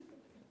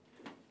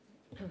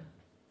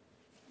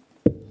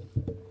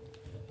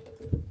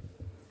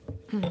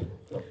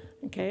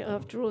Okay,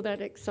 after all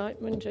that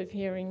excitement of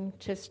hearing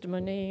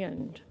testimony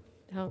and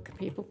how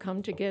people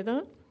come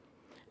together,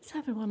 let's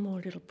have one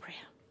more little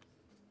prayer.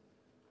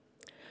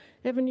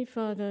 Heavenly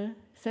Father,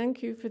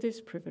 thank you for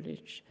this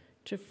privilege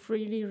to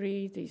freely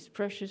read these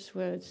precious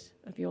words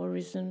of your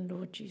risen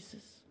Lord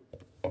Jesus.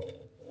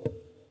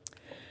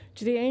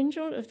 To the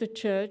angel of the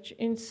church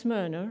in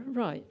Smyrna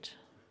write,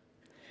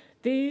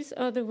 "These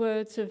are the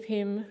words of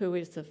him who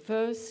is the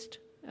first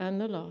and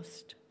the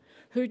last,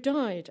 who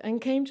died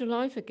and came to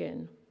life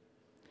again.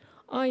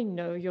 I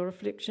know your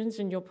afflictions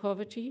and your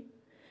poverty,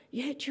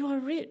 yet you are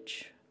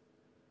rich.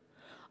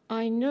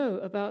 I know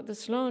about the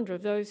slander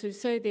of those who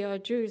say they are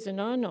Jews and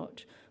are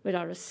not, but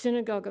are a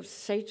synagogue of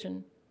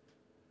Satan.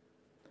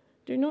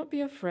 Do not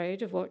be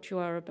afraid of what you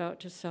are about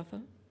to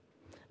suffer.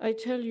 I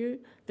tell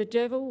you, the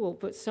devil will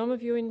put some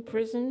of you in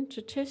prison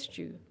to test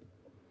you,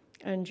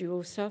 and you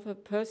will suffer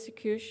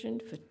persecution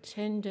for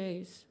 10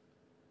 days.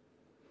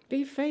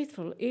 Be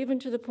faithful even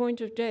to the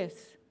point of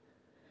death,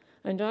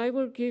 and I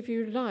will give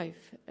you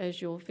life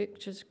as your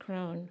victor's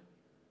crown.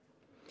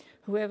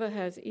 Whoever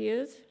has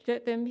ears,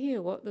 let them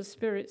hear what the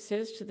Spirit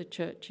says to the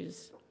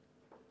churches.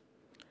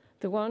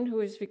 The one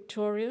who is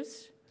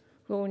victorious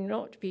will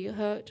not be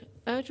hurt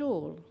at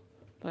all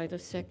by the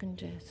second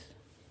death."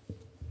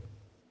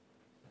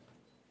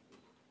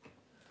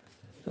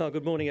 Oh,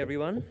 good morning,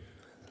 everyone.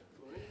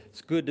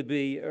 It's good to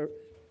be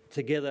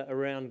together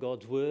around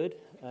God's Word,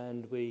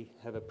 and we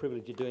have a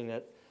privilege of doing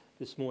that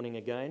this morning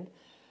again.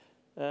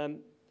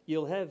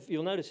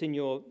 You'll notice in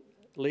your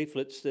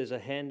leaflets there's a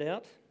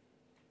handout,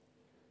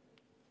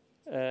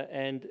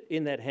 and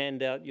in that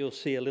handout you'll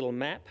see a little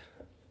map.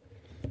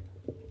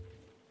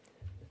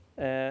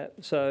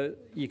 So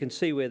you can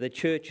see where the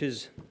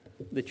churches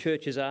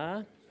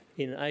are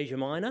in Asia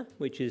Minor,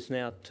 which is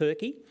now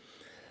Turkey.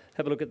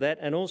 Have a look at that.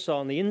 And also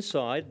on the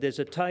inside, there's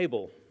a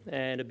table,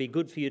 and it'd be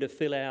good for you to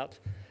fill out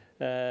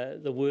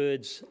the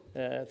words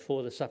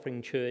for the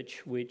suffering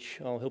church, which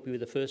I'll help you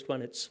with the first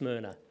one. It's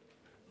Smyrna.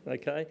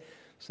 Okay?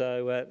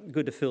 So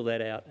good to fill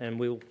that out, and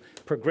we'll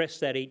progress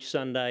that each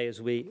Sunday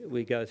as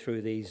we go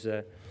through these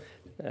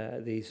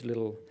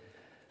little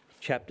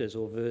chapters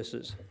or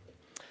verses.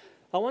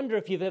 I wonder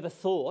if you've ever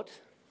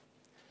thought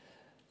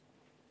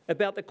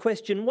about the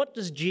question, what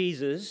does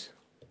Jesus,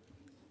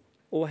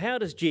 or how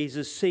does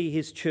Jesus see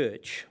his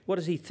church? What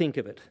does he think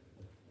of it?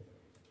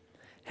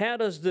 How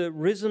does the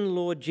risen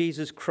Lord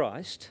Jesus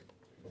Christ,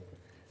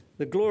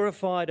 the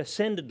glorified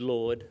ascended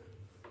Lord,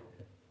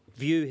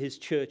 view his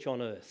church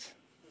on earth?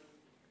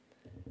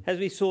 As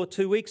we saw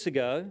 2 weeks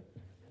ago,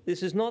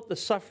 this is not the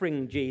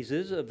suffering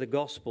Jesus of the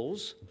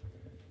Gospels.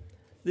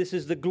 This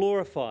is the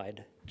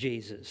glorified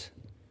Jesus,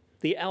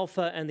 the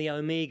Alpha and the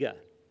Omega,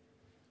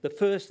 the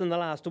first and the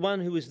last, the one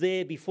who was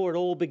there before it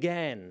all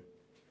began,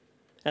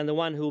 and the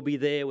one who will be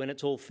there when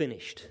it's all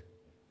finished.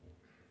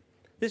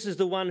 This is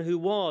the one who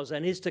was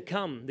and is to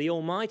come, the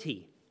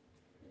Almighty,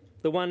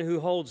 the one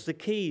who holds the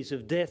keys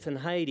of death and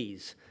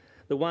Hades,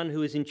 the one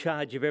who is in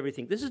charge of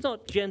everything. This is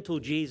not gentle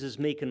Jesus,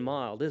 meek and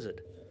mild, is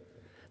it?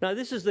 No,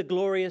 this is the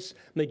glorious,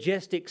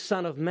 majestic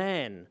Son of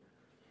Man,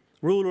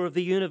 ruler of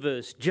the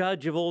universe,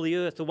 judge of all the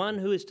earth, the one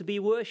who is to be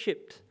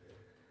worshipped,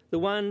 the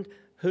one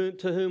to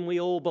whom we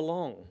all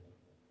belong,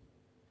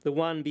 the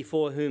one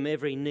before whom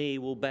every knee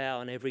will bow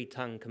and every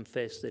tongue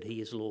confess that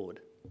he is Lord.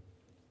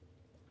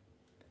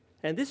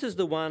 And this is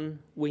the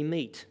one we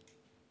meet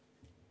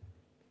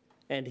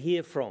and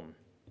hear from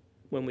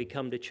when we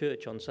come to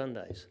church on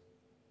Sundays.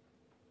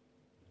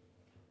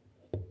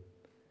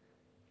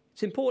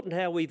 It's important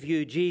how we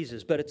view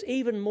Jesus, but it's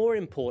even more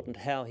important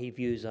how he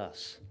views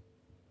us.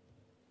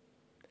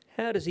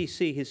 How does he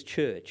see his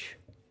church?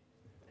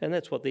 And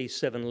that's what these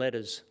 7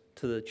 letters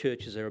to the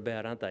churches are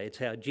about, aren't they? It's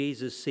how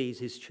Jesus sees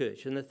his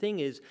church. And the thing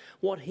is,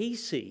 what he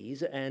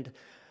sees and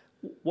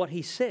what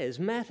he says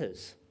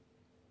matters.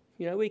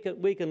 You know, we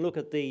can look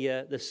at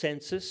the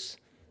census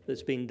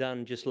that's been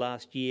done just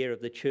last year of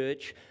the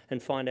church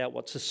and find out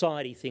what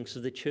society thinks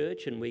of the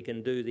church, and we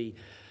can do the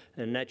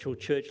Natural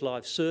Church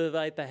Life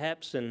survey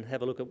perhaps and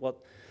have a look at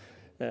what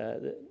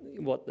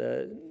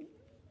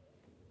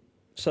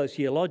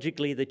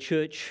sociologically the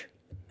church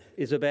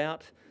is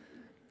about.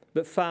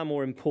 But far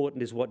more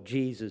important is what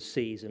Jesus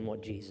sees and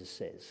what Jesus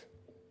says.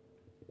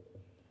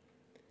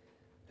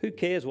 Who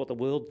cares what the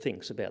world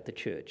thinks about the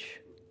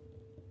church?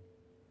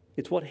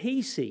 It's what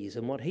he sees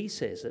and what he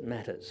says that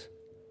matters.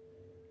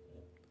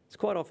 It's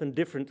quite often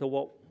different to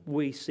what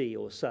we see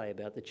or say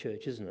about the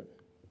church, isn't it?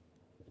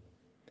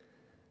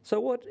 So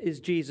what is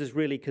Jesus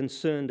really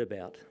concerned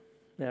about?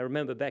 Now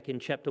remember, back in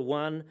chapter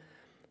 1,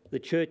 the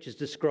church is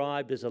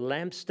described as a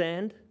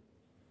lampstand,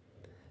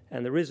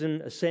 and the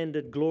risen,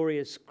 ascended,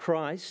 glorious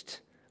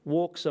Christ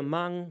walks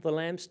among the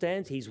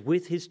lampstands. He's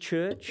with his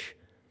church.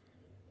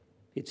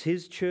 It's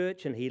his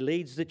church and he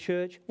leads the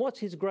church. What's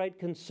his great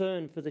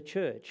concern for the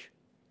church?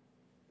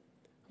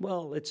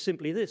 Well, it's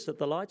simply this, that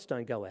the lights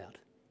don't go out.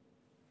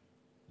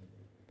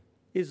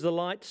 Is the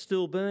light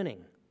still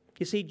burning?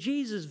 You see,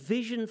 Jesus'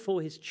 vision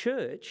for his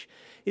church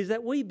is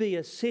that we be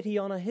a city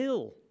on a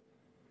hill,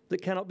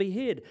 that cannot be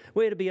hid.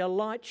 We're to be a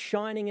light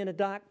shining in a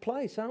dark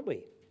place, aren't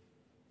we?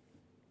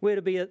 We're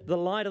to be the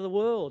light of the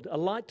world, a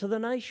light to the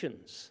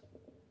nations.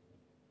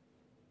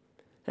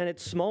 And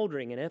it's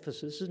smouldering in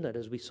Ephesus, isn't it,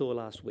 as we saw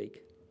last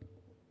week?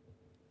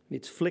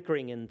 It's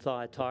flickering in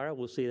Thyatira.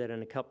 We'll see that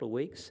in a couple of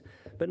weeks.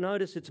 But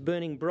notice it's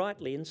burning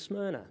brightly in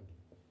Smyrna.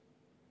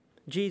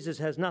 Jesus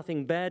has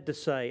nothing bad to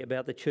say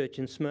about the church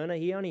in Smyrna.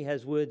 He only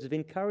has words of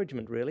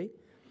encouragement, really,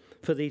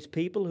 for these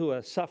people who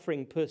are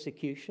suffering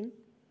persecution.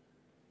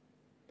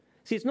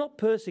 See, it's not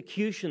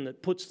persecution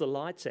that puts the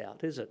lights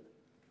out, is it?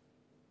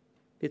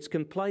 It's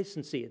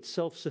complacency, it's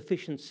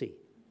self-sufficiency.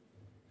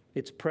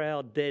 It's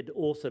proud, dead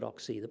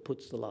orthodoxy that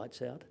puts the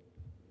lights out.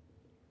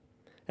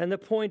 And the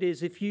point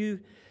is, if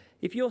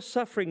you're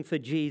suffering for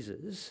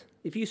Jesus,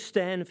 if you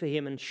stand for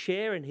him and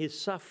share in his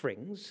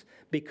sufferings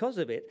because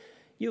of it,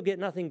 you'll get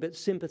nothing but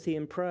sympathy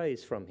and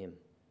praise from him.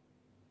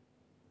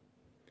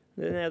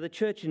 Now, the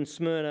church in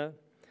Smyrna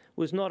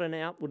was not an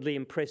outwardly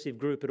impressive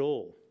group at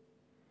all.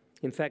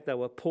 In fact, they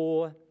were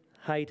poor,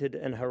 hated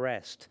and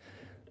harassed.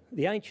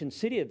 The ancient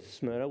city of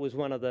Smyrna was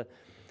one of the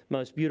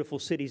most beautiful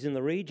cities in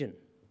the region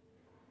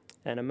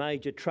and a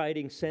major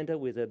trading centre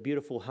with a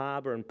beautiful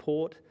harbour and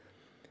port.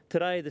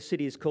 Today, the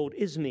city is called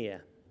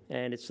Izmir,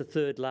 and it's the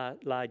third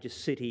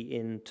largest city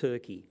in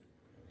Turkey.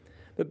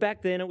 But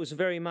back then, it was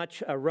very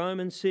much a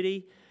Roman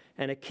city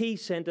and a key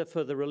centre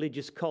for the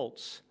religious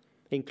cults,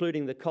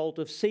 including the cult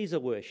of Caesar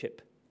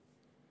worship.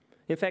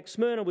 In fact,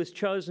 Smyrna was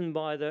chosen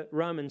by the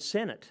Roman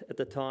Senate at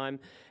the time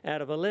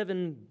out of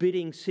 11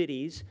 bidding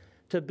cities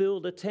to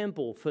build a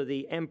temple for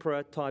the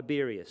Emperor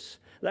Tiberius.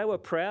 They were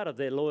proud of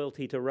their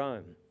loyalty to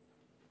Rome.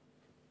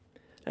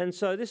 And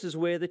so this is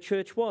where the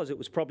church was. It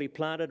was probably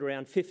planted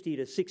around 50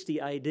 to 60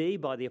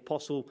 AD by the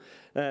apostle,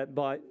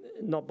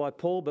 not by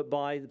Paul, but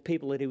by the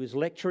people that he was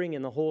lecturing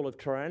in the hall of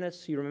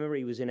Tyrannus. You remember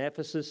he was in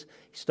Ephesus.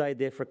 He stayed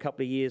there for a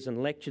couple of years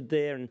and lectured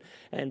there,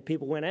 and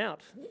people went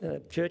out.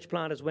 Church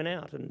planters went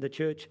out, and the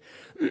church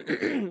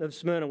of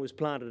Smyrna was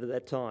planted at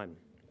that time.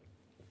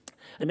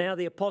 And now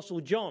the apostle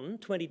John,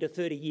 20 to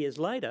 30 years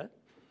later,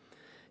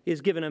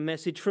 is given a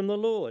message from the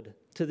Lord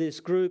to this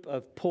group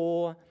of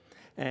poor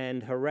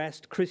and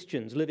harassed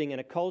Christians living in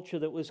a culture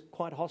that was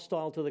quite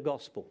hostile to the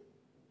gospel.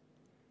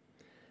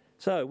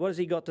 So, what has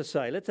he got to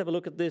say? Let's have a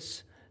look at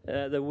this,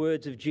 the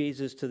words of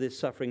Jesus to this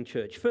suffering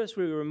church. First,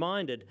 we're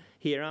reminded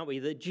here, aren't we,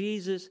 that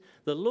Jesus,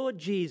 the Lord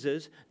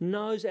Jesus,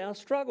 knows our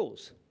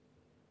struggles.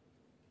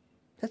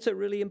 That's a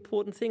really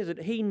important thing, is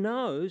that he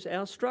knows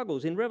our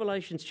struggles. In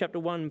Revelation chapter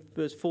 1,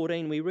 verse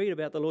 14, we read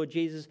about the Lord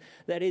Jesus,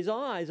 that his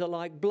eyes are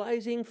like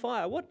blazing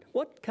fire.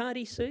 What can't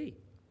he see?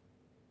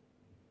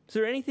 Is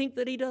there anything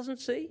that he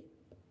doesn't see?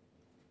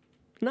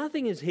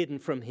 Nothing is hidden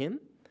from him.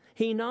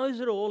 He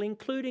knows it all,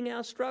 including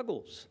our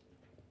struggles.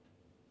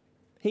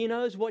 He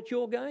knows what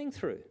you're going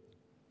through.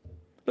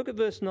 Look at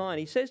verse 9.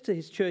 He says to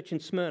his church in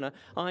Smyrna,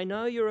 I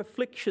know your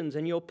afflictions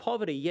and your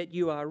poverty, yet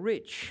you are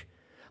rich.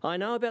 I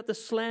know about the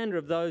slander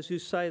of those who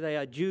say they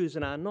are Jews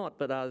and are not,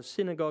 but are the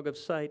synagogue of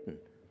Satan.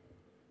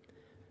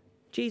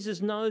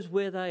 Jesus knows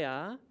where they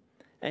are,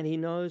 and he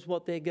knows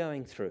what they're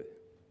going through.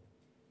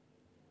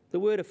 The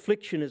word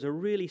affliction is a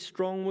really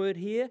strong word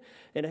here,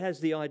 and it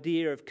has the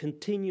idea of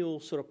continual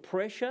sort of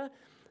pressure,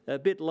 a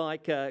bit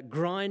like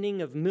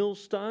grinding of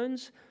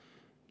millstones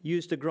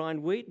used to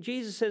grind wheat.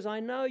 Jesus says,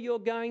 I know you're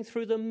going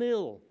through the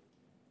mill.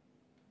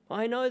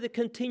 I know the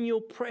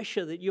continual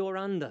pressure that you're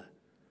under.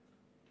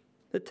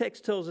 The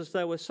text tells us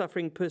they were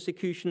suffering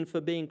persecution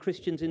for being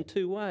Christians in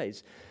two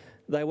ways.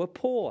 They were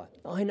poor.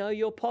 I know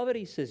your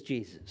poverty, says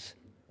Jesus.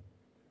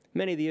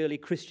 Many of the early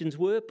Christians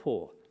were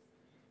poor.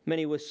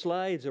 Many were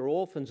slaves or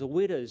orphans or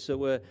widows that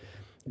were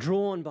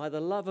drawn by the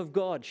love of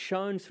God,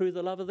 shown through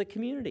the love of the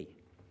community.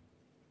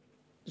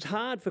 It was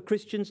hard for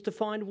Christians to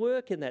find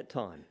work in that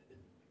time.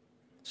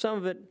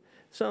 Some of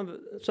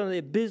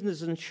their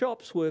businesses and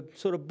shops were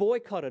sort of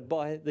boycotted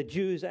by the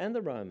Jews and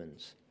the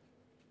Romans.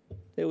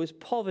 There was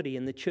poverty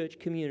in the church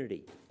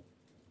community.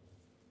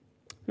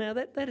 Now,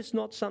 that is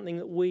not something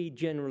that we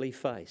generally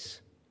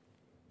face.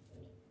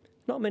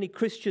 Not many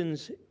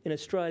Christians in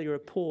Australia are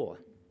poor.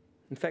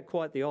 In fact,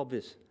 quite the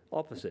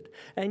opposite.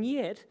 And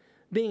yet,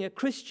 being a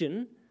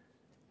Christian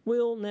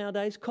will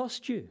nowadays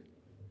cost you.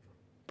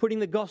 Putting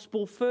the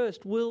gospel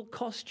first will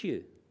cost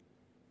you.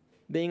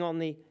 Being on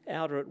the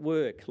outer at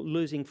work,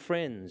 losing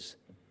friends,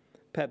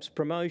 perhaps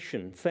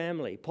promotion,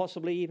 family,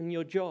 possibly even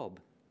your job.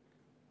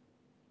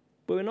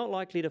 But we're not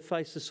likely to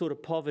face the sort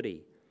of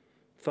poverty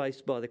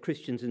faced by the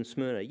Christians in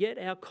Smyrna. Yet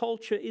our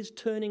culture is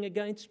turning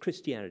against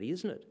Christianity,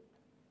 isn't it?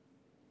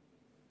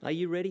 Are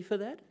you ready for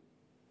that?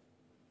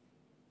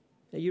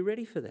 Are you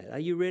ready for that? Are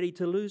you ready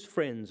to lose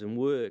friends and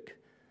work,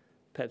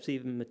 perhaps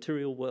even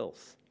material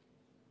wealth?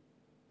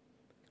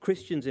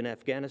 Christians in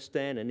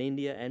Afghanistan and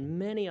India and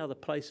many other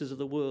places of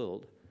the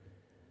world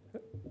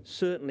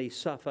certainly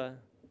suffer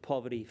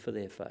poverty for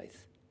their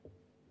faith.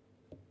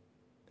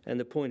 And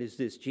the point is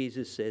this,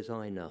 Jesus says,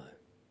 I know.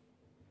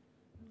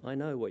 I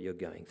know what you're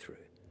going through.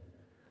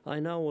 I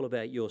know all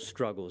about your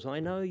struggles. I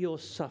know you're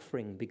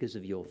suffering because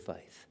of your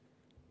faith.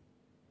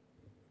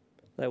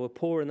 They were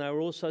poor and they were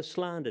also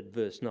slandered,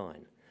 verse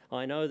 9.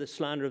 I know the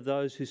slander of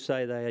those who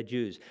say they are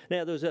Jews.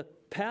 Now, there was a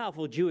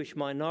powerful Jewish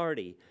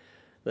minority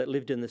that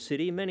lived in the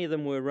city. Many of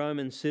them were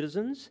Roman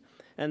citizens,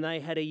 and they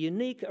had a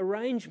unique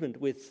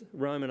arrangement with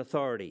Roman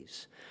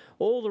authorities.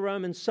 All the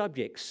Roman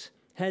subjects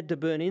had to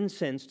burn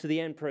incense to the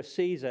Emperor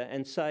Caesar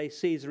and say,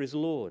 Caesar is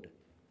Lord.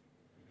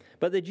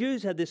 But the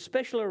Jews had this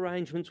special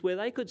arrangements where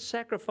they could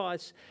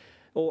sacrifice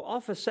or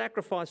offer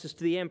sacrifices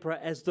to the emperor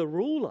as the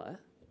ruler,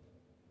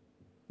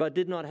 but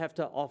did not have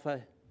to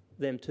offer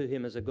them to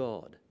him as a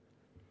god.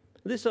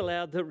 This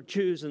allowed the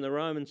Jews and the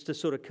Romans to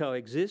sort of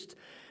coexist,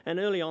 and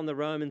early on the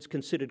Romans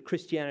considered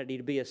Christianity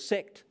to be a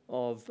sect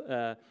of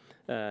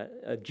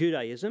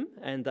Judaism,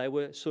 and they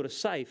were sort of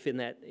safe in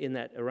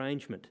that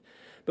arrangement.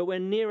 But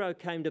when Nero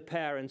came to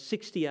power in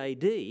 60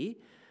 AD,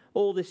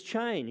 all this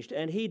changed,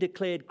 and he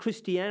declared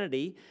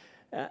Christianity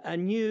a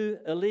new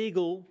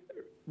illegal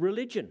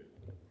religion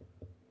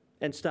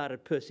and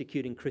started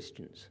persecuting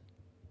Christians.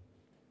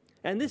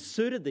 And this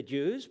suited the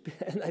Jews,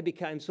 and they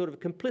became sort of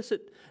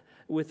complicit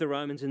with the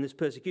Romans in this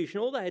persecution.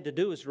 All they had to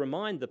do was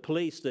remind the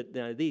police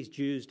that these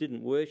Jews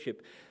didn't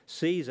worship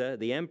Caesar,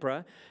 the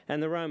emperor,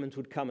 and the Romans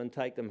would come and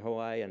take them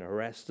away and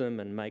harass them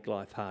and make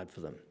life hard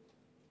for them.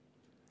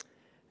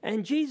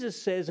 And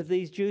Jesus says of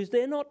these Jews,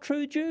 they're not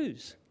true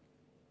Jews.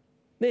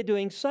 They're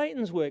doing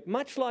Satan's work,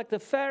 much like the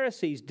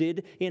Pharisees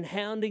did in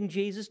hounding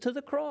Jesus to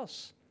the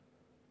cross.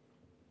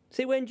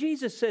 See, when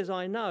Jesus says,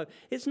 I know,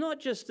 it's not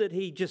just that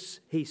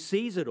he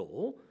sees it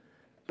all,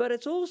 but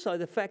it's also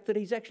the fact that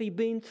he's actually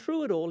been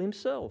through it all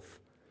himself.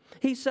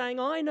 He's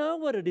saying, I know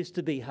what it is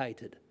to be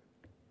hated.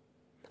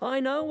 I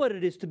know what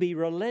it is to be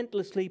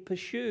relentlessly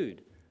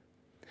pursued.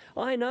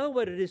 I know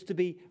what it is to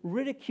be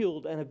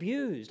ridiculed and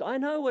abused. I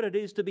know what it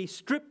is to be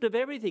stripped of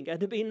everything and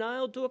to be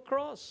nailed to a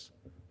cross.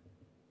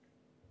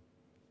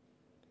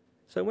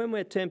 So when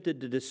we're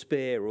tempted to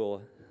despair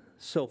or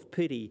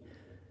self-pity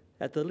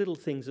at the little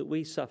things that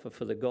we suffer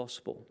for the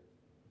gospel,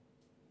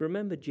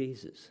 remember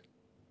Jesus.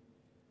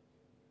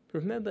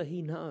 Remember,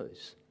 he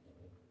knows.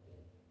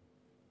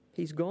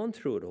 He's gone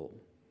through it all,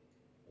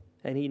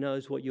 and he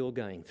knows what you're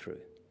going through.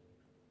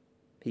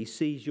 He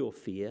sees your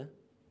fear.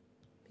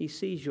 He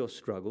sees your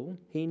struggle.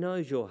 He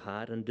knows your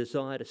heart and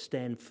desire to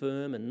stand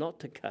firm and not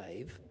to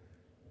cave.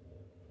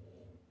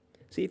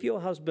 See, if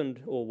your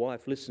husband or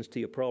wife listens to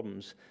your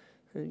problems,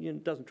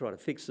 doesn't try to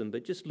fix them,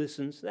 but just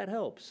listens, that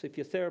helps. If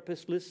your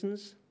therapist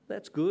listens,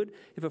 that's good.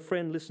 If a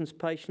friend listens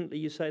patiently,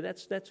 you say,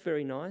 that's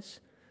very nice.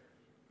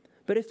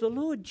 But if the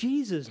Lord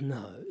Jesus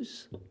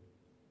knows,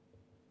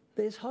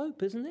 there's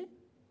hope, isn't there?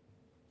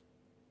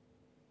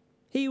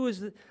 He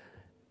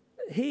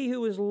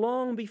who was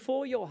long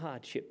before your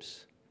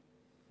hardships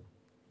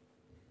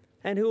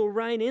and who will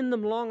reign in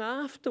them long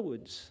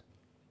afterwards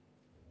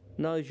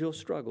knows your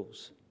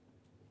struggles.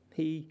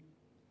 He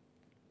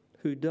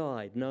who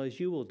died knows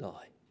you will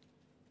die.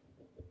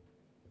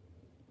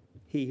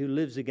 He who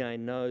lives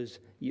again knows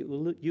you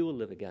will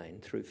live again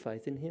through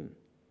faith in him.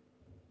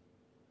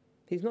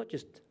 He's not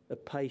just a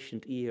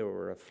patient ear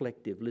or a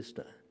reflective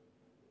listener.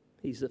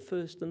 He's the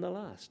first and the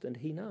last, and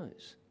he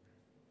knows.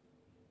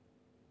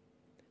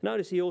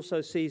 Notice he also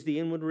sees the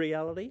inward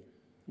reality.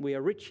 We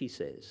are rich, he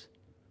says.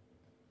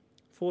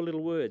 4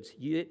 little words,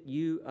 yet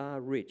you are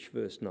rich,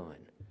 verse 9.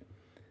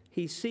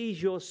 He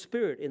sees your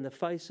spirit in the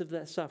face of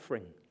that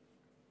suffering.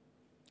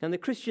 And the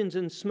Christians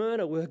in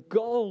Smyrna were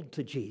gold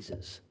to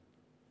Jesus.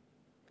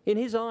 In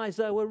his eyes,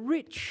 they were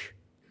rich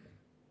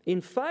in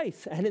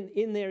faith and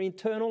in their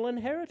eternal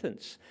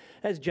inheritance.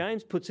 As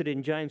James puts it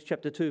in James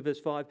chapter 2, verse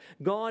 5,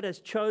 God has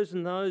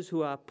chosen those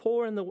who are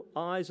poor in the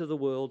eyes of the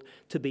world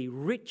to be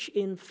rich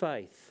in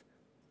faith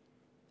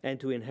and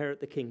to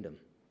inherit the kingdom.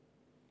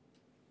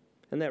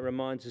 And that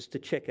reminds us to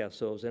check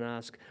ourselves and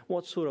ask,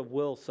 what sort of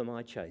wealth am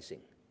I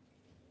chasing?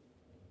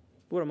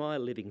 What am I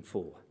living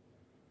for?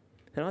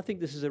 And I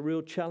think this is a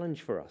real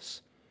challenge for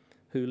us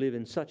who live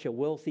in such a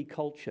wealthy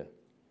culture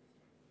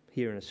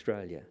here in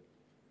Australia.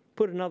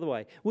 Put another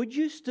way, would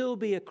you still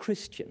be a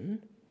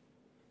Christian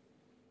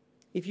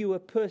if you were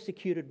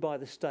persecuted by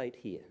the state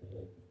here?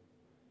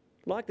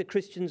 Like the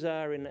Christians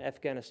are in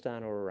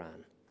Afghanistan or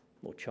Iran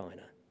or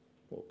China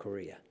or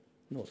Korea,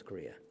 North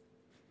Korea.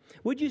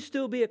 Would you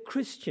still be a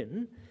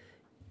Christian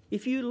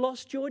if you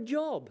lost your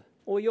job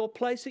or your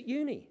place at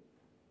uni?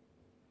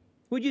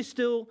 Would you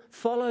still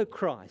follow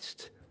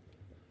Christ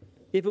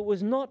if it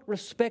was not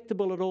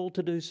respectable at all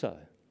to do so?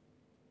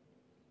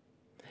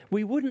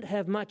 We wouldn't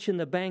have much in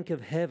the bank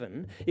of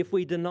heaven if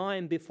we deny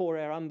him before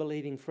our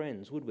unbelieving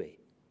friends, would we?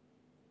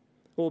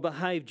 Or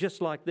behave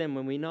just like them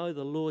when we know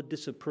the Lord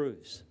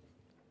disapproves.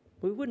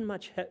 We wouldn't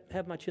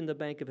have much in the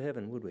bank of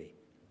heaven, would we?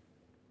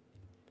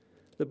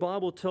 The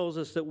Bible tells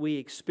us that we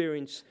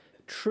experience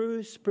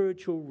true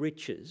spiritual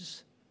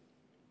riches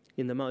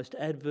in the most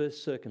adverse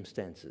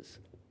circumstances.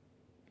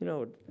 You know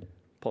what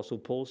Apostle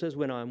Paul says?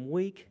 When I'm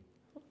weak,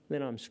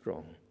 then I'm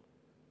strong.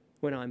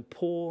 When I'm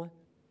poor,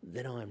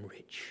 then I'm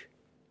rich.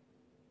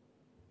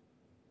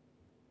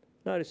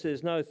 Notice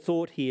there's no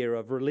thought here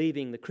of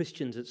relieving the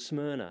Christians at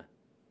Smyrna.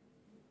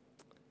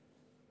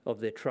 of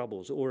their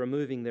troubles or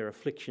removing their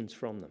afflictions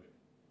from them.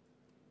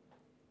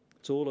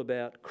 It's all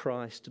about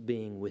Christ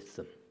being with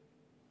them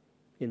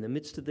in the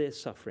midst of their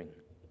suffering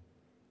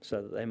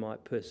so that they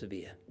might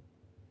persevere.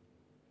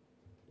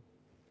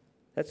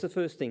 That's the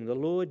first thing. The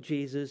Lord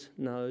Jesus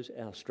knows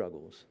our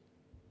struggles.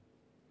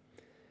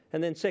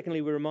 And then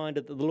secondly, we're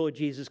reminded that the Lord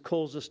Jesus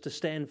calls us to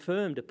stand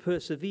firm, to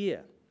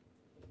persevere.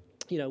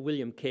 You know,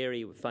 William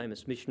Carey, a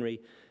famous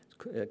missionary,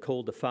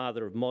 called the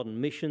father of modern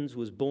missions,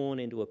 was born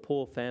into a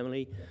poor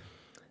family.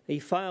 He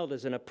failed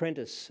as an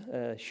apprentice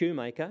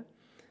shoemaker.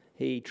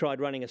 He tried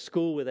running a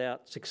school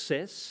without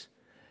success.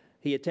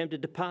 He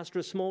attempted to pastor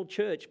a small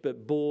church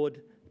but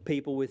bored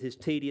people with his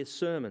tedious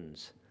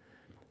sermons.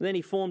 And then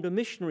he formed a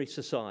missionary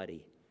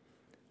society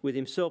with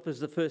himself as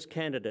the first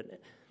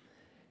candidate.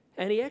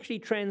 And he actually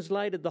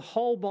translated the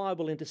whole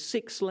Bible into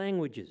 6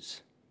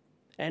 languages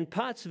and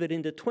parts of it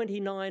into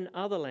 29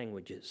 other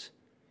languages.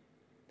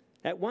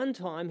 At one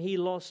time, he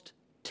lost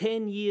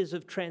 10 years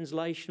of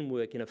translation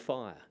work in a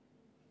fire.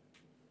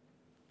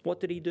 What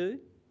did he do?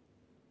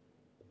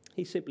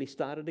 He simply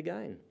started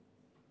again.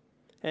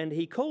 And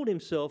he called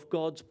himself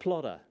God's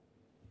plotter.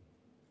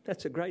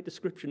 That's a great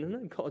description, isn't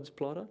it? God's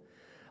plotter.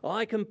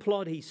 I can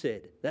plot, he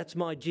said. That's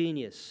my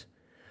genius.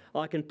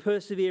 I can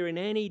persevere in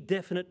any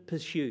definite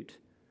pursuit.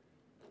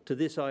 To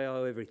this I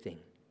owe everything.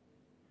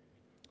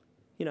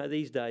 You know,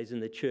 these days in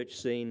the church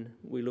scene,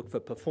 we look for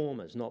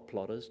performers, not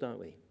plotters, don't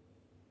we?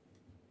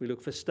 We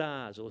look for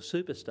stars or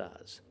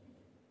superstars.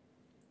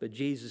 But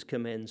Jesus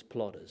commends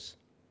plotters,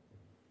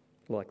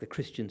 like the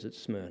Christians at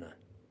Smyrna.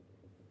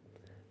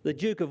 The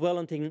Duke of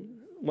Wellington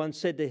once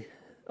said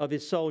of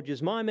his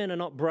soldiers, "My men are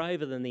not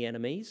braver than the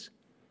enemy's.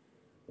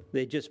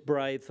 They're just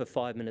brave for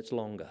 5 minutes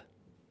longer."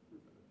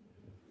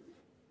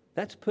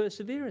 That's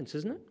perseverance,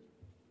 isn't it?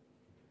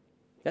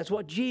 That's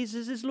what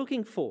Jesus is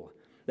looking for.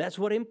 That's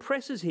what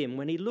impresses him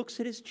when he looks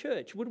at his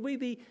church. What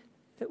would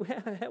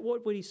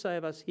he say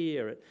of us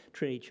here at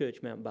Trinity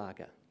Church, Mount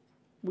Barker?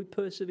 We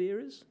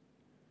perseverers?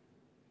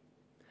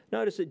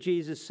 Notice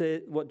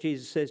that what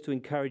Jesus says to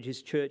encourage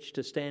his church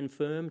to stand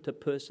firm, to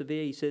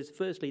persevere. He says,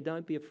 firstly,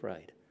 don't be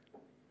afraid.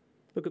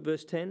 Look at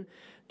verse 10.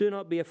 Do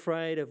not be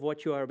afraid of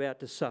what you are about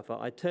to suffer.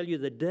 I tell you,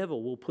 the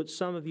devil will put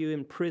some of you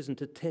in prison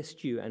to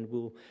test you,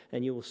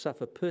 and you will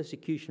suffer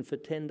persecution for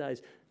 10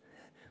 days.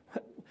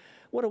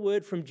 What a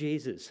word from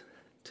Jesus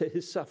to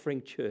his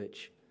suffering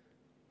church.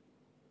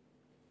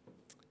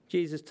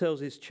 Jesus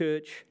tells his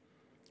church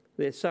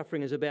their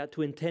suffering is about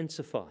to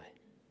intensify.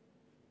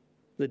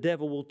 The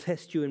devil will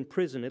test you in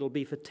prison. It'll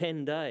be for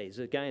 10 days.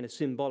 Again, a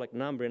symbolic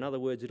number. In other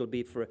words, it'll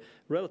be for a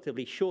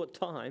relatively short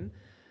time,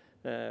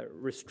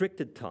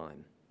 restricted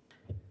time.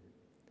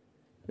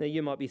 Now,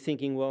 you might be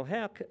thinking, well,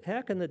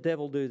 how can the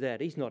devil do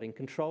that? He's not in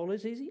control,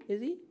 is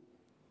he?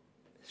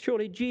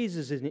 Surely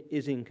Jesus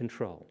is in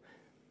control.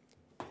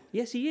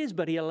 Yes, he is,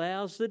 but he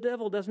allows the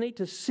devil, doesn't he,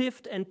 to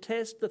sift and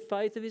test the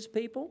faith of his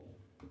people?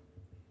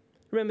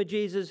 Remember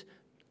Jesus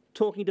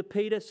talking to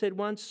Peter said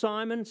once,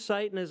 Simon,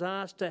 Satan has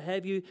asked to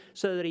have you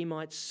so that he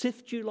might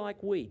sift you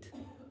like wheat.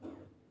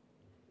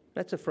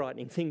 That's a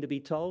frightening thing to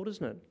be told,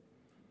 isn't it?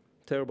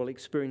 Terrible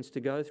experience to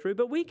go through.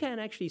 But we can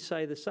actually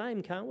say the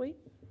same, can't we?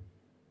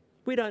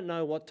 We don't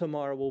know what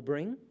tomorrow will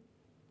bring.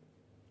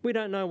 We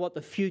don't know what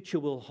the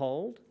future will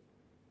hold,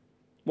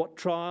 what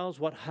trials,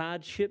 what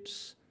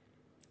hardships,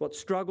 what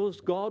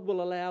struggles God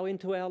will allow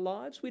into our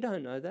lives. We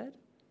don't know that.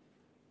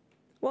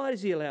 Why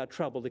does he allow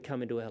trouble to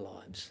come into our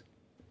lives?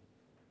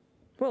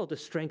 Well, to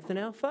strengthen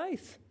our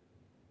faith,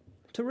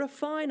 to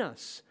refine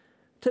us,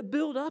 to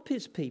build up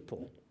his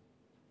people.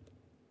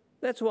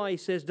 That's why he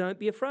says don't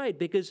be afraid,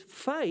 because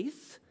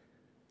faith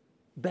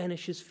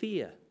banishes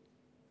fear.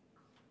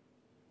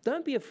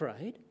 Don't be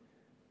afraid.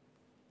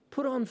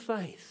 Put on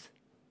faith.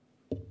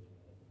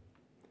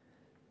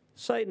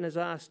 Satan has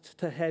asked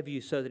to have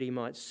you so that he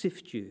might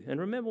sift you. And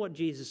remember what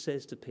Jesus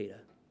says to Peter.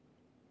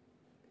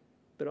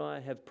 But I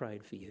have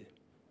prayed for you.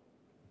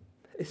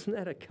 Isn't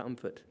that a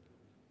comfort?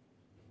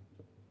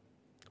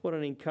 What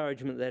an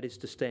encouragement that is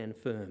to stand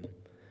firm.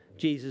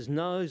 Jesus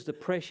knows the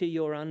pressure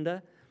you're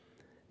under,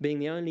 being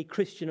the only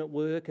Christian at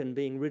work and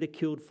being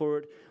ridiculed for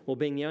it, or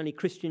being the only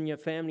Christian in your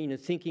family and you're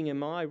thinking,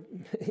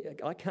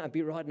 I can't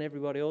be right and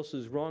everybody else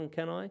is wrong,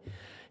 can I?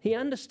 He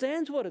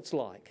understands what it's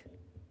like.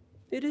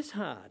 It is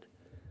hard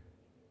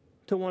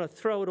to want to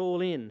throw it all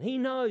in. He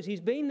knows.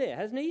 He's been there,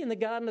 hasn't he, in the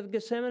Garden of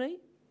Gethsemane?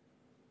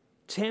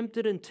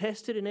 Tempted and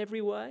tested in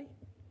every way.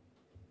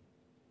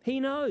 He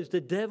knows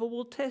the devil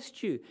will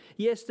test you.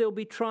 Yes, there'll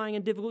be trying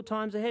and difficult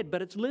times ahead, but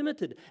it's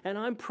limited. And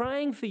I'm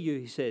praying for you,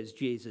 he says,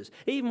 Jesus,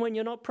 even when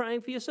you're not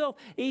praying for yourself,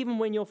 even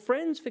when your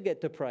friends forget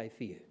to pray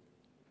for you.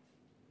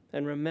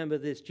 And remember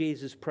this,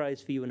 Jesus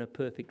prays for you in a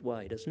perfect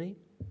way, doesn't he?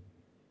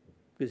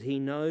 Because he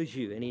knows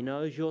you and he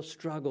knows your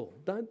struggle.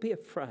 Don't be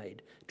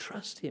afraid.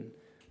 Trust him.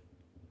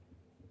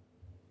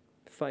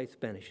 Faith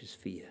banishes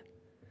fear.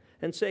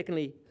 And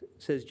secondly,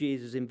 says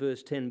Jesus in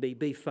verse 10b,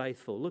 be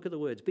faithful. Look at the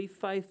words. Be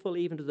faithful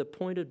even to the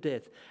point of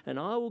death, and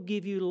I will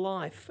give you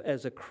life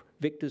as a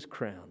victor's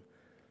crown.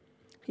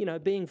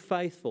 Being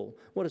faithful.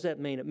 What does that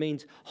mean? It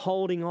means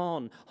holding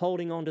on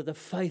to the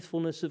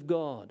faithfulness of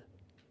God.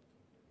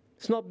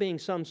 It's not being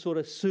some sort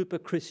of super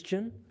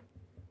Christian.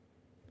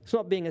 It's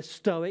not being a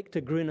stoic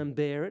to grin and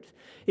bear it.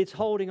 It's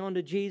holding on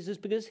to Jesus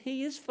because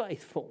he is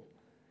faithful.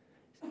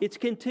 It's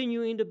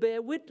continuing to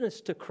bear witness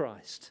to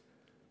Christ.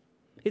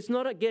 It's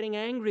not getting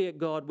angry at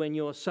God when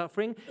you're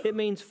suffering. It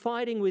means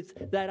fighting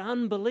with that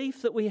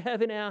unbelief that we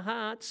have in our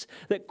hearts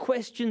that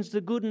questions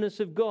the goodness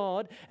of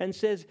God and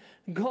says,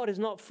 God is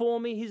not for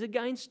me, he's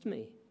against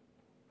me.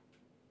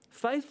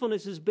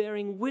 Faithfulness is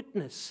bearing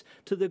witness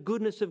to the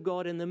goodness of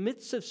God in the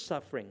midst of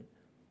suffering,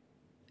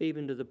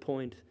 even to the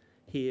point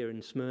here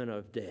in Smyrna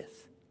of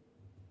death.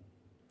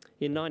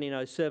 In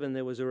 1907,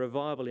 there was a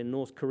revival in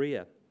North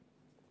Korea.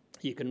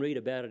 You can read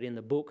about it in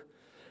the book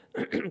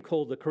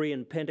called The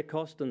Korean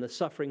Pentecost and the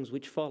Sufferings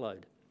Which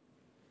Followed.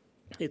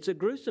 It's a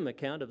gruesome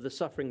account of the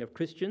suffering of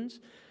Christians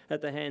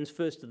at the hands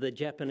first of the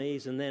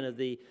Japanese and then of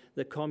the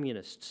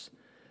communists.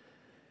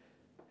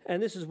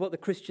 And this is what the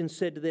Christians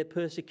said to their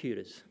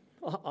persecutors.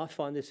 I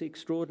find this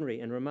extraordinary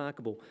and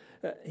remarkable.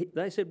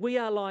 They said, "We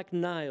are like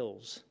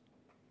nails.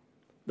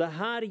 The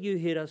harder you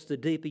hit us, the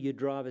deeper you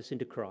drive us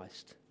into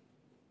Christ."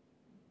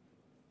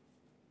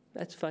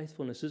 That's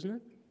faithfulness, isn't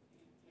it?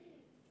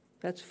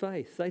 That's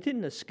faith. They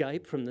didn't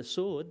escape from the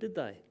sword, did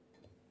they?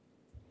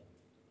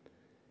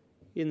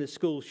 In the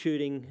school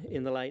shooting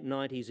in the late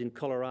 90s in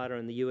Colorado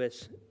in the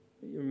US,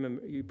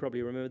 you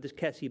probably remember this,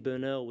 Cassie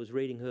Burnell was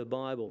reading her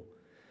Bible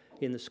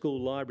in the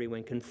school library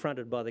when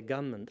confronted by the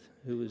gunman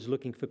who was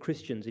looking for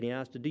Christians, and he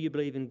asked her, "Do you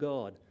believe in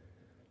God?"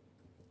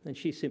 And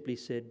she simply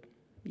said,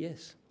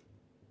 "Yes."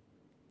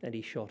 And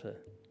he shot her.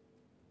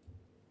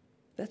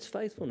 That's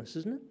faithfulness,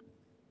 isn't it?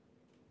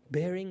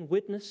 Bearing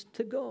witness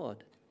to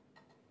God.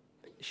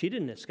 She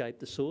didn't escape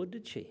the sword,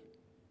 did she?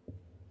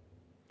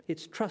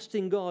 It's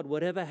trusting God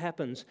whatever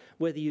happens,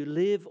 whether you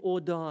live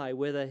or die,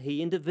 whether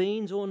he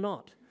intervenes or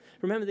not.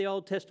 Remember the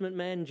Old Testament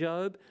man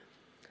Job?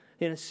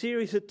 In a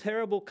series of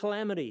terrible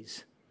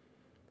calamities,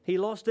 he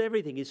lost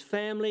everything, his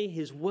family,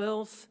 his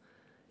wealth,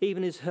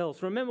 even his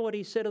health. Remember what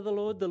he said of the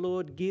Lord? The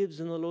Lord gives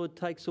and the Lord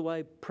takes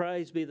away.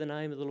 Praise be the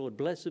name of the Lord.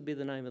 Blessed be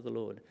the name of the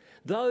Lord.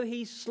 Though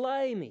he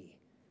slay me,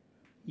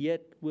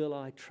 yet will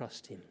I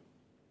trust him.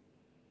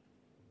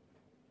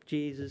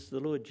 Jesus, the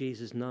Lord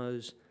Jesus,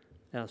 knows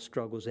our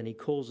struggles and he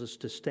calls us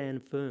to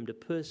stand firm, to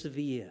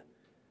persevere.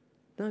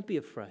 Don't be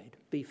afraid,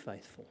 be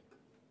faithful.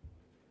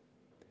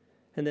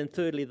 And then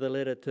thirdly, the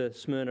letter to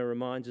Smyrna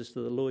reminds us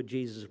that the Lord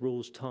Jesus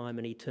rules time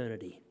and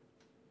eternity.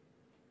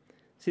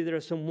 See, there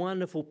are some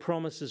wonderful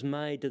promises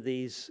made to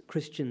these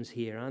Christians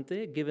here, aren't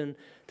there? Given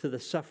to the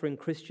suffering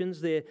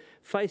Christians. They're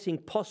facing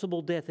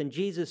possible death, and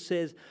Jesus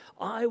says,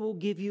 "I will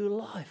give you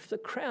life, the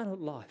crown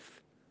of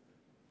life."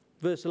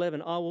 Verse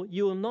 11,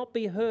 you will not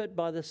be hurt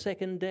by the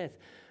second death.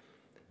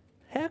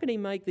 How can he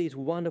make these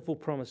wonderful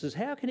promises?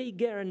 How can he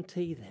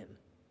guarantee them?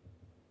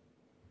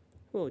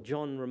 Well,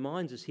 John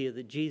reminds us here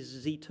that Jesus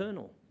is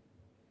eternal.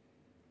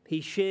 He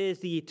shares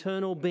the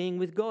eternal being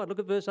with God. Look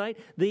at verse 8.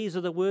 These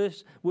are the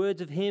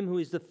words of him who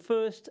is the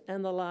first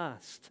and the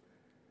last.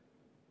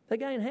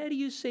 Again, how do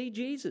you see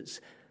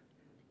Jesus?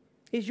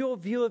 Is your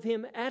view of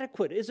him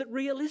adequate? Is it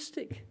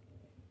realistic?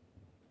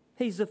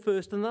 He's the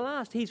first and the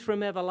last. He's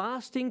from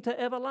everlasting to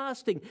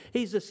everlasting.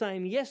 He's the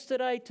same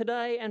yesterday,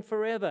 today, and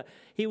forever.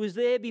 He was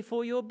there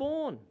before you were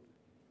born.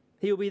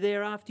 He'll be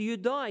there after you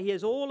die. He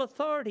has all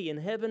authority in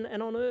heaven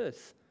and on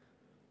earth.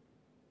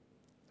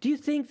 Do you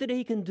think that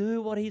he can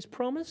do what he's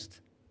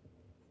promised?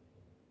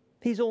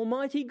 He's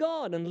Almighty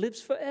God and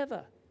lives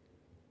forever.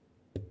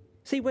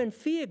 See, when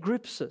fear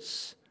grips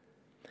us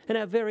and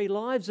our very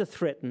lives are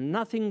threatened,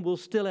 nothing will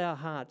still our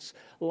hearts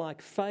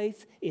like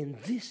faith in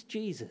this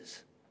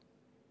Jesus.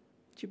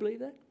 Do you believe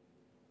that?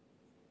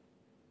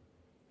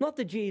 Not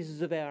the Jesus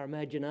of our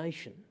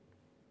imagination.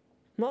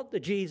 Not the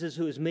Jesus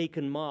who is meek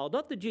and mild.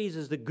 Not the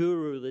Jesus, the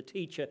guru, the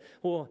teacher,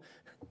 or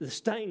the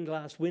stained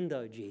glass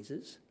window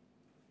Jesus.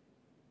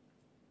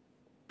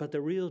 But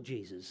the real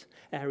Jesus,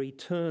 our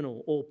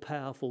eternal,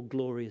 all-powerful,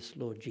 glorious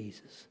Lord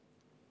Jesus.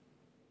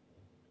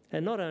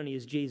 And not only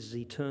is Jesus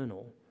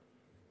eternal,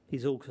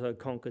 he's also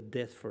conquered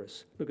death for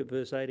us. Look at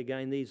verse 8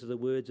 again. These are the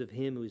words of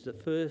him who is the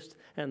first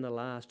and the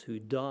last, who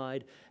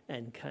died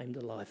and came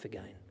to life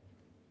again.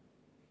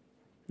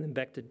 And then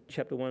back to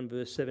chapter 1,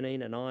 verse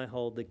 17, and I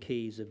hold the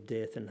keys of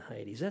death and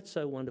Hades. That's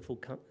so wonderful,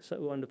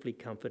 so wonderfully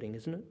comforting,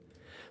 isn't it?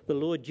 The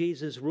Lord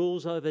Jesus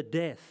rules over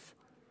death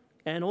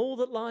and all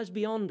that lies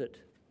beyond it.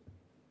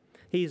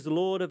 He's the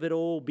Lord of it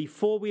all.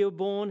 Before we were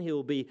born, he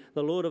will be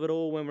the Lord of it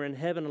all when we're in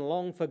heaven and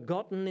long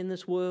forgotten in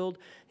this world.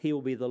 He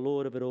will be the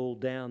Lord of it all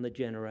down the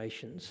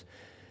generations.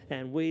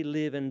 And we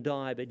live and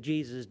die, but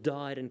Jesus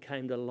died and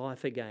came to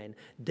life again.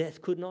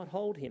 Death could not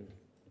hold him.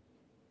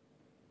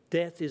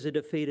 Death is a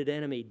defeated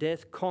enemy.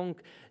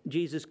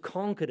 Jesus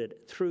conquered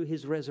it through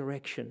his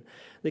resurrection.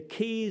 The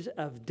keys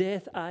of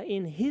death are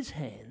in his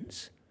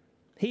hands.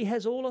 He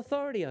has all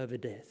authority over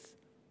death.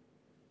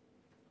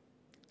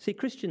 See,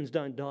 Christians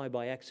don't die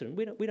by accident.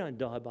 We don't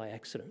die by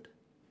accident.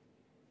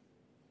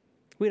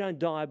 We don't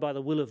die by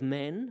the will of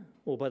men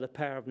or by the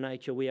power of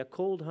nature. We are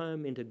called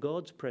home into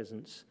God's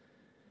presence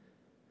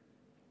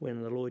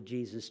when the Lord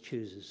Jesus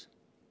chooses.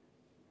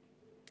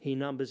 He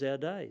numbers our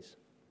days.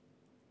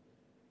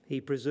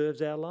 He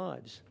preserves our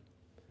lives.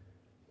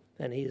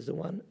 And He is the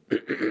one,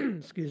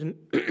 excuse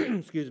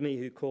me,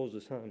 who calls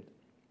us home.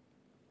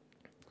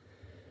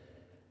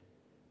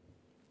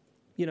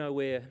 You know,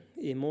 we're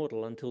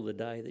immortal until the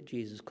day that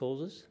Jesus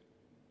calls us.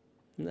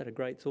 Isn't that a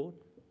great thought?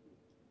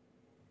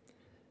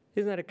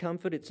 Isn't that a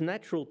comfort? It's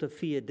natural to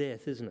fear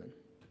death, isn't it?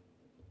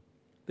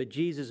 But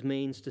Jesus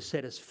means to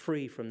set us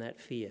free from that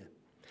fear.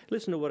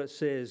 Listen to what it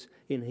says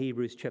in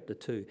Hebrews chapter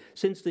 2.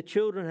 Since the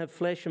children have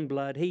flesh and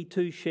blood, He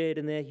too shared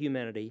in their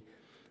humanity,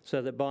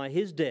 so that by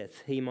His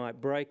death He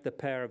might break the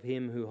power of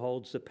him who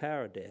holds the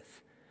power of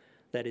death,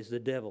 that is the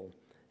devil,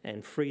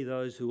 and free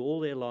those who all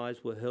their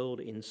lives were held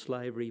in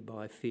slavery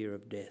by fear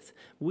of death.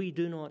 We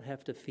do not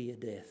have to fear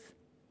death.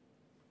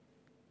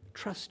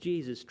 Trust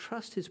Jesus,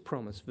 trust His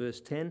promise.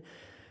 Verse 10,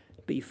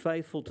 be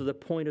faithful to the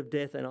point of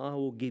death, and I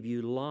will give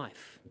you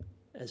life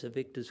as a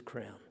victor's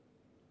crown.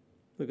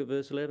 Look at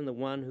verse 11, the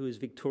one who is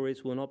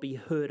victorious will not be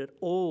hurt at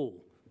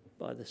all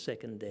by the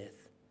second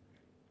death.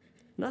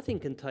 Nothing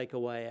can take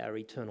away our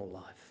eternal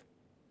life.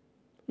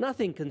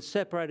 Nothing can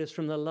separate us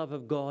from the love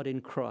of God in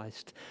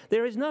Christ.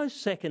 There is no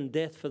second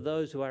death for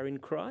those who are in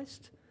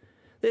Christ.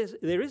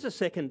 There is a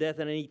second death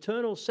and an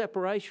eternal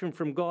separation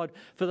from God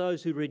for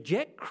those who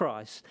reject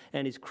Christ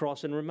and His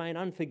cross and remain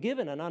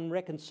unforgiven and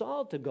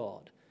unreconciled to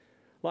God,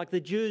 like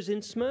the Jews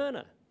in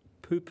Smyrna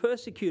who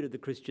persecuted the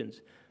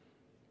Christians.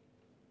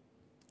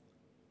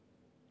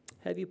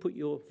 Have you put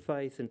your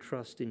faith and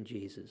trust in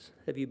Jesus?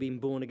 Have you been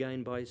born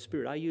again by His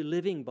Spirit? Are you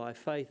living by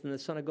faith in the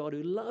Son of God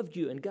who loved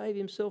you and gave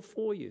Himself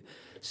for you,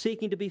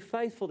 seeking to be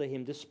faithful to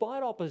Him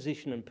despite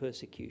opposition and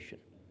persecution?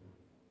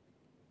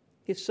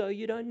 If so,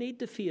 you don't need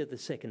to fear the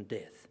second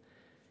death.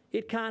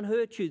 It can't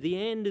hurt you. The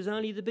end is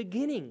only the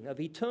beginning of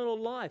eternal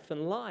life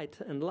and light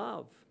and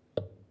love.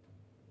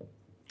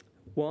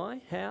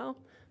 Why? How?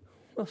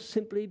 Well,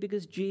 simply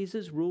because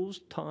Jesus rules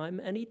time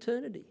and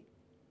eternity.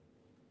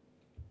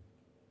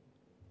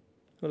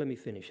 Well, let me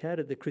finish. How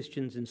did the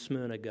Christians in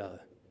Smyrna go?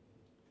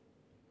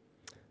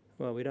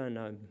 Well, we don't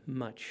know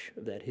much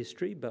of that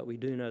history, but we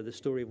do know the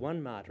story of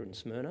one martyr in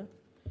Smyrna,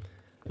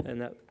 and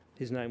that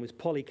his name was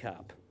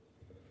Polycarp.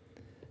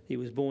 He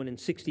was born in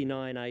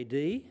 69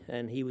 AD,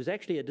 and he was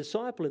actually a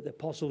disciple of the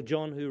Apostle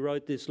John who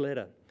wrote this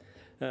letter,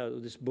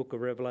 this book of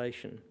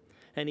Revelation.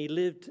 And he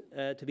lived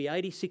to be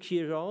 86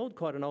 years old,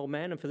 quite an old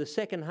man, and for the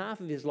second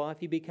half of his life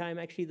he became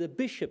actually the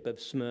bishop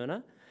of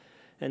Smyrna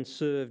and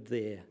served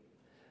there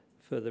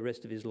for the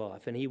rest of his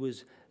life. And he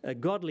was a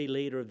godly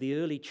leader of the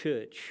early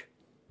church,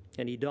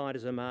 and he died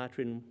as a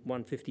martyr in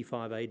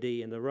 155 AD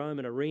in the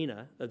Roman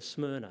arena of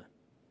Smyrna.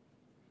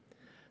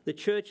 The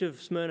church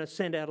of Smyrna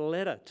sent out a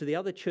letter to the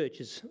other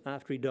churches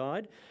after he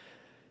died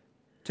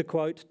to,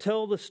 quote,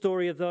 tell the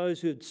story of those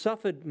who had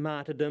suffered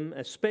martyrdom,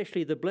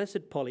 especially the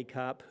blessed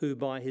Polycarp, who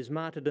by his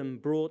martyrdom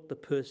brought the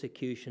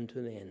persecution to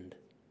an end.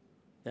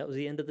 That was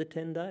the end of the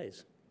 10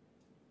 days.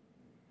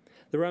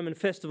 The Roman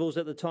festivals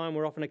at the time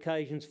were often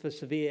occasions for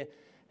severe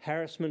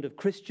harassment of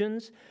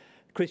Christians.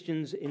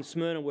 Christians in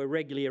Smyrna were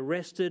regularly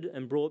arrested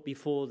and brought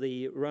before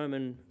the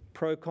Roman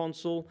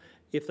proconsul.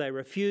 If they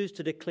refused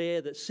to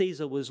declare that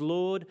Caesar was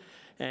Lord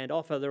and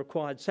offer the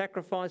required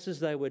sacrifices,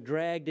 they were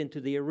dragged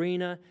into the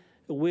arena,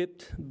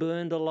 whipped,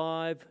 burned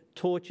alive,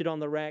 tortured on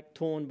the rack,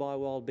 torn by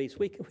wild beasts.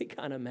 We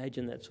can't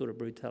imagine that sort of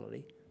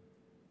brutality.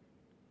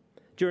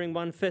 During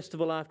one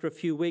festival, after a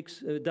few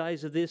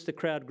days of this, the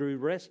crowd grew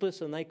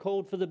restless and they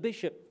called for the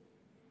bishop.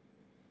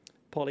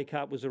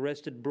 Polycarp was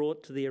arrested,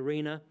 brought to the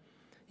arena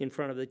in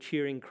front of the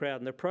cheering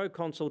crowd, and the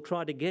proconsul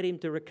tried to get him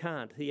to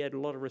recant. He had a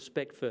lot of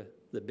respect for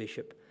the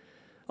bishop.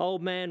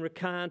 Old man,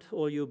 recant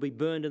or you'll be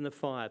burned in the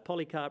fire.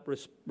 Polycarp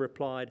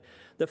replied,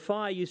 the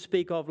fire you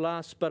speak of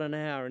lasts but an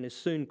hour and is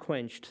soon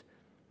quenched.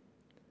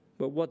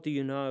 But what do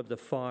you know of the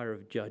fire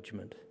of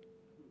judgment?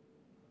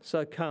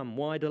 So come,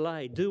 why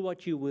delay? Do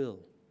what you will.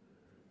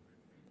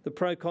 The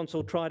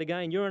proconsul tried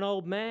again. You're an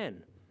old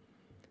man.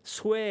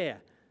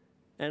 Swear,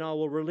 and I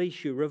will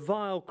release you.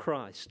 Revile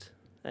Christ.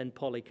 And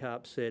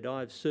Polycarp said,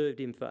 I've served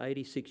him for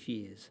 86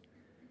 years,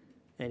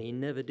 and he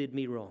never did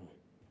me wrong.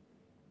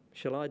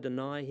 Shall I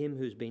deny him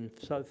who's been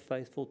so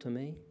faithful to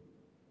me?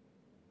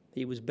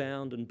 He was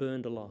bound and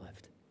burned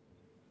alive.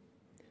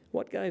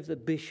 What gave the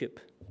bishop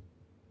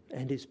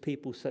and his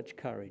people such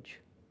courage?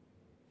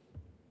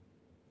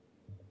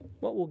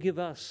 What will give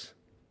us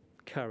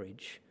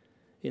courage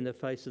in the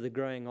face of the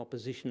growing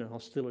opposition and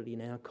hostility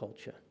in our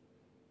culture?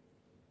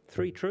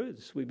 3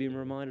 truths we've been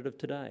reminded of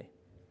today.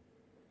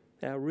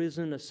 Our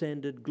risen,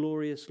 ascended,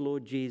 glorious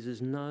Lord Jesus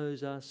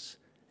knows us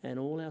and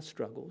all our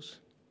struggles.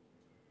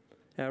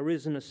 Our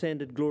risen,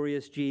 ascended,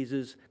 glorious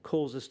Jesus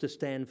calls us to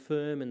stand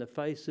firm in the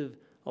face of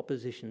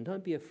opposition.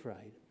 Don't be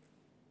afraid.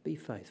 Be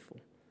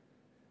faithful.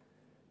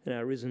 And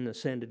our risen,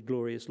 ascended,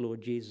 glorious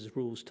Lord Jesus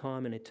rules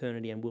time and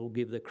eternity and will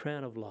give the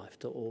crown of life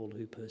to all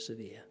who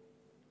persevere.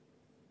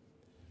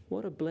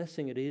 What a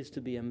blessing it is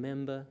to be a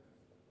member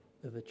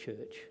of a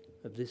church,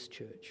 of this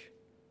church,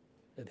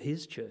 of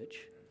his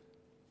church,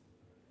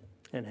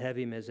 and have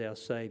him as our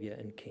Saviour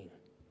and King.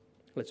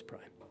 Let's pray.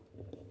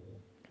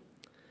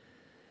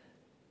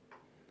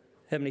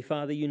 Heavenly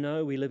Father, you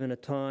know we live in a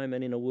time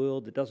and in a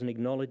world that doesn't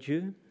acknowledge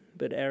you,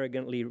 but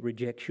arrogantly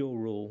rejects your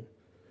rule.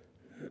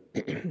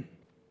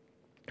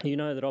 You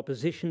know that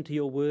opposition to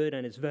your word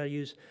and its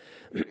values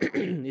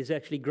is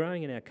actually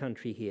growing in our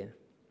country here.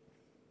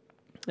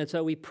 And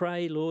so we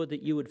pray, Lord,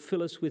 that you would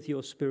fill us with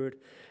your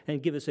Spirit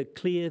and give us a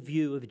clear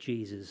view of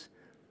Jesus,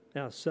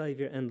 our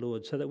Saviour and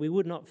Lord, so that we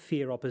would not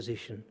fear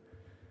opposition,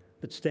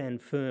 but stand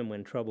firm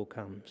when trouble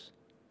comes.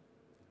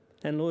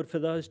 And Lord, for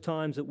those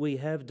times that we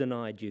have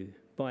denied you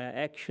by our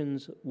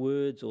actions,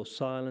 words or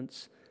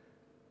silence,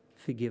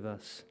 forgive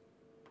us.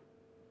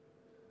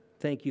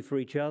 Thank you for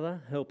each other.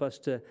 Help us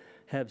to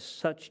have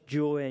such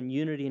joy and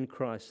unity in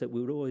Christ that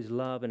we would always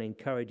love and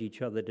encourage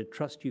each other to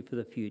trust you for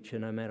the future,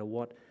 no matter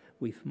what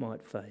we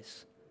might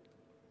face.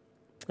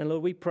 And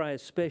Lord, we pray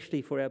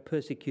especially for our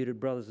persecuted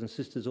brothers and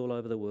sisters all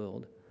over the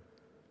world.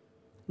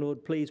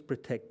 Lord, please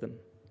protect them.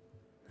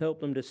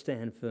 Help them to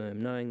stand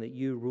firm, knowing that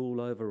you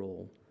rule over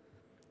all,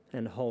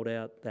 and hold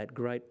out that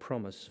great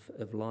promise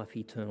of life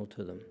eternal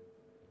to them.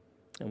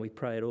 And we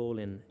pray it all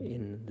in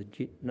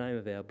the name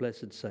of our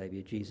blessed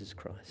Saviour, Jesus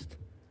Christ.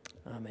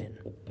 Amen.